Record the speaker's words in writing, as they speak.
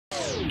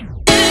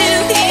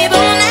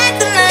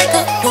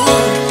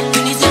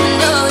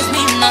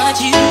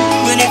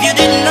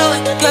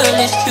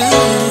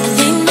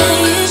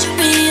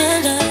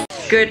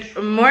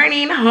Good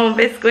morning, home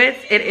biscuits.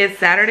 It is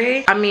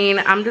Saturday. I mean,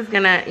 I'm just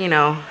gonna, you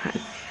know,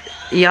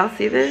 y'all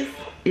see this?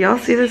 Y'all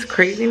see this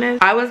craziness?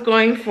 I was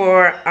going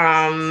for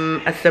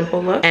a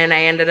simple look and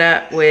I ended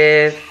up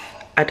with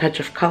a touch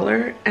of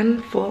color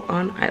and full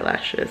on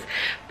eyelashes.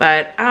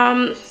 But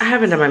I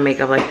haven't done my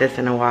makeup like this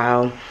in a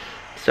while,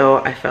 so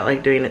I felt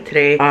like doing it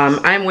today.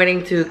 I'm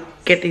waiting to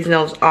get these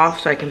nails off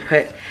so I can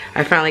put,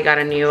 I finally got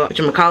a new,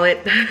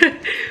 whatchamacallit,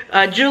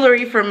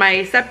 jewelry for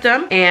my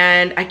septum,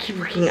 and I keep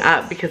looking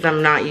up because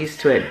I'm not used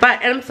to it.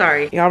 But, and I'm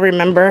sorry, y'all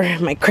remember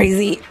my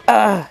crazy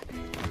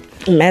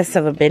mess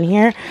of a bin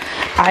here?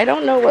 I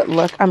don't know what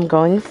look I'm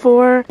going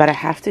for, but I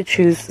have to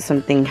choose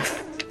something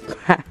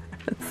fast,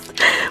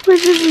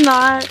 which is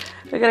not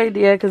a good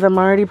idea because I'm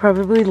already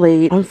probably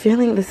late. I'm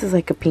feeling this is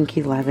like a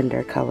pinky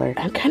lavender color.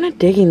 I'm kind of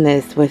digging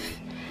this with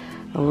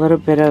a little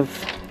bit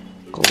of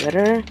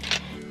glitter.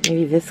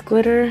 Maybe this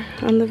glitter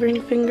on the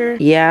ring finger.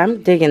 Yeah,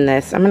 I'm digging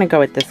this. I'm gonna go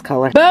with this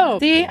color. Boom!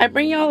 See, I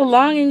bring y'all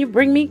along and you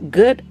bring me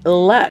good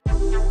luck.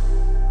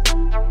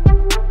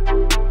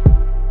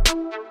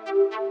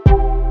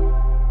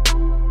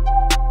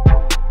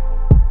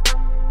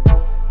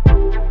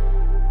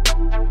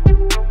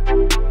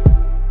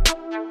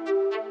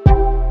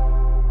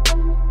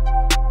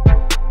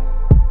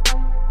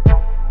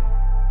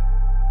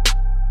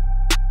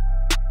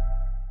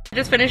 I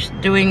just finished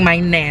doing my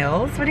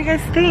nails. What do you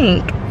guys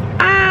think?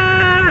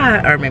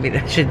 Or maybe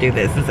I should do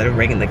this instead of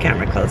bringing the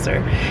camera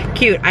closer.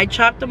 Cute. I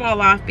chopped them all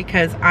off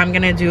because I'm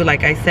gonna do,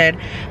 like I said,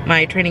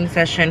 my training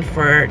session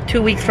for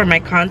 2 weeks for my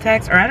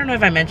contacts. Or I don't know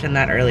if I mentioned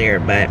that earlier,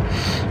 but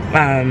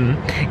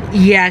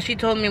yeah, she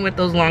told me with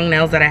those long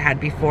nails that I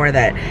had before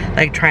that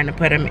like trying to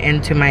put them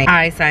into my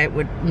eyesight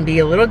would be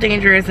a little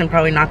dangerous and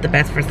probably not the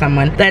best for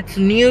someone that's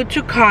new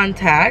to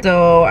contact.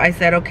 So I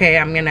said, okay,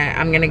 I'm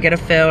gonna get a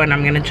fill and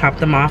I'm gonna chop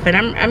them off.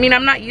 And I mean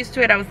I'm not used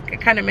to it. I was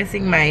kind of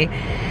missing my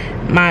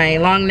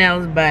long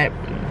nails, but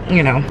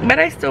you know, but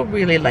I still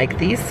really like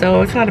these,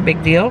 so it's not a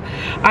big deal.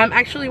 I'm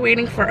actually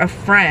waiting for a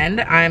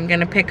friend. I'm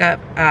gonna pick up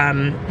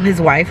his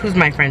wife, who's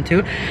my friend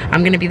too.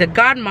 I'm gonna be the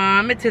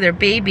godmom to their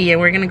baby,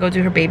 and we're gonna go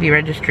do her baby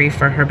registry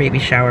for her baby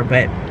shower,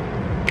 but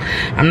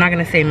I'm not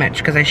gonna say much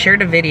because I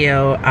shared a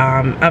video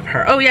of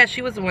her. Oh yeah,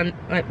 she was the one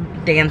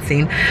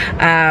dancing,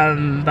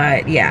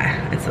 but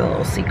yeah, it's a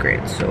little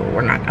secret, so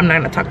I'm not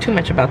gonna talk too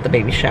much about the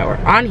baby shower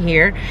on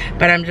here,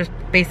 but I'm just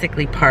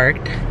basically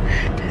parked,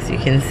 as you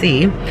can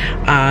see,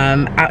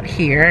 out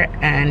here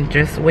and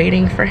just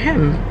waiting for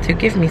him to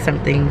give me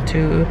something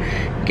to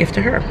give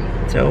to her.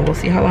 So we'll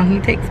see how long he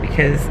takes,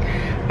 because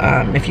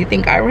if you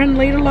think I run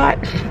late a lot,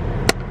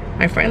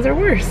 my friends are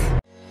worse.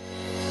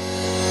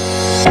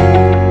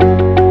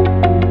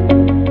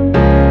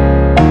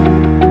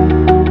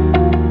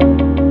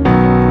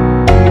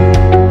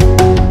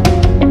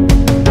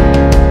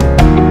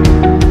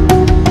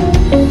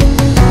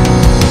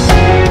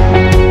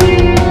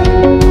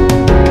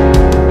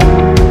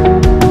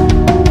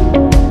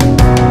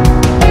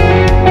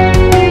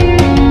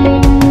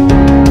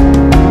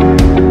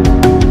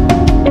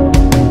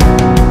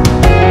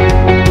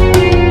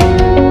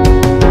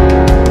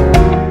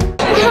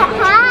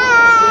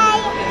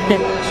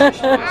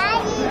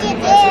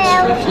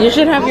 You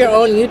should have your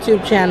own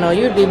YouTube channel.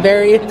 You'd be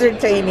very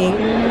entertaining.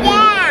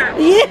 Yeah.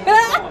 Yeah.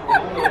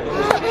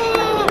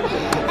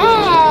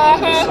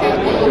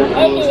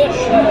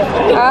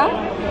 Huh?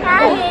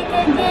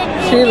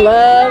 She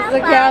loves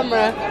the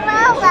camera.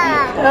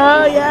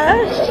 Oh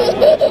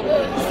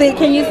yeah. Say,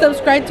 can you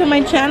subscribe to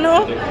my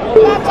channel?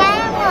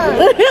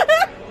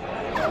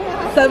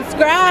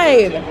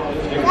 Subscribe.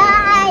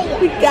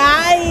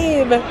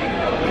 Guide.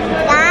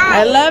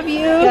 I love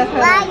you.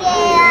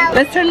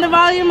 Let's turn the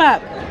volume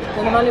up.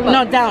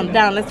 No, down.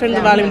 Let's turn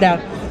the volume down.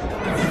 The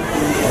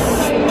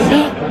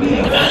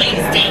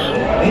volume's down.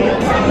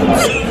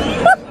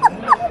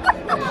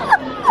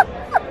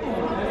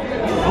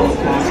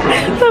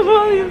 The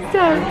volume's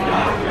down.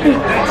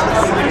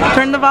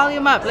 Turn the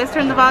volume up. Let's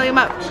turn the volume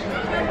up.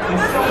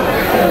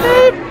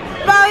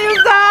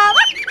 Volume's up.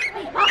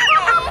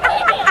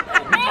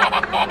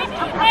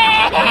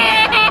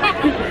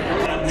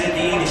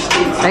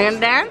 Are you gonna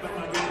dance?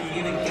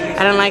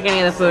 I don't like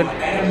any of the food.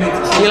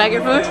 Do you like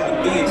your food?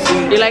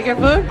 Do you like your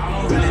food?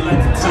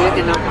 She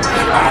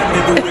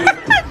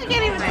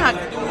can't even talk.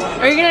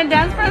 Are you gonna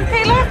dance for us,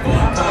 Kayla?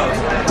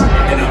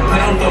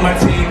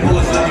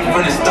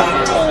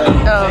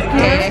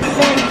 Okay.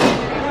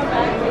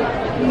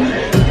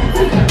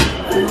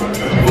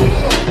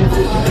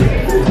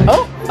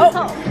 Oh,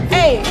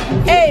 hey.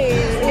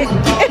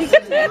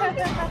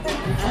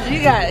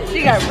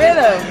 She got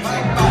rhythm.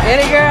 Get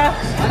it, girl.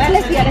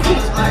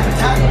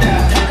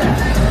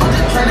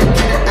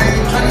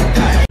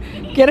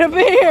 Get up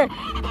here.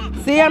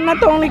 See, I'm not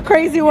the only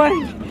crazy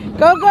one.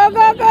 Go.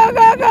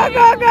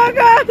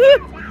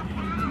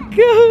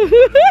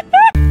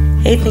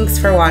 Hey, thanks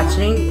for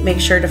watching. Make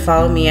sure to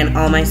follow me on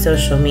all my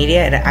social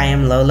media at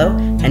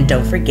EyeAmLolo, and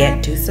don't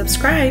forget to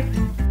subscribe.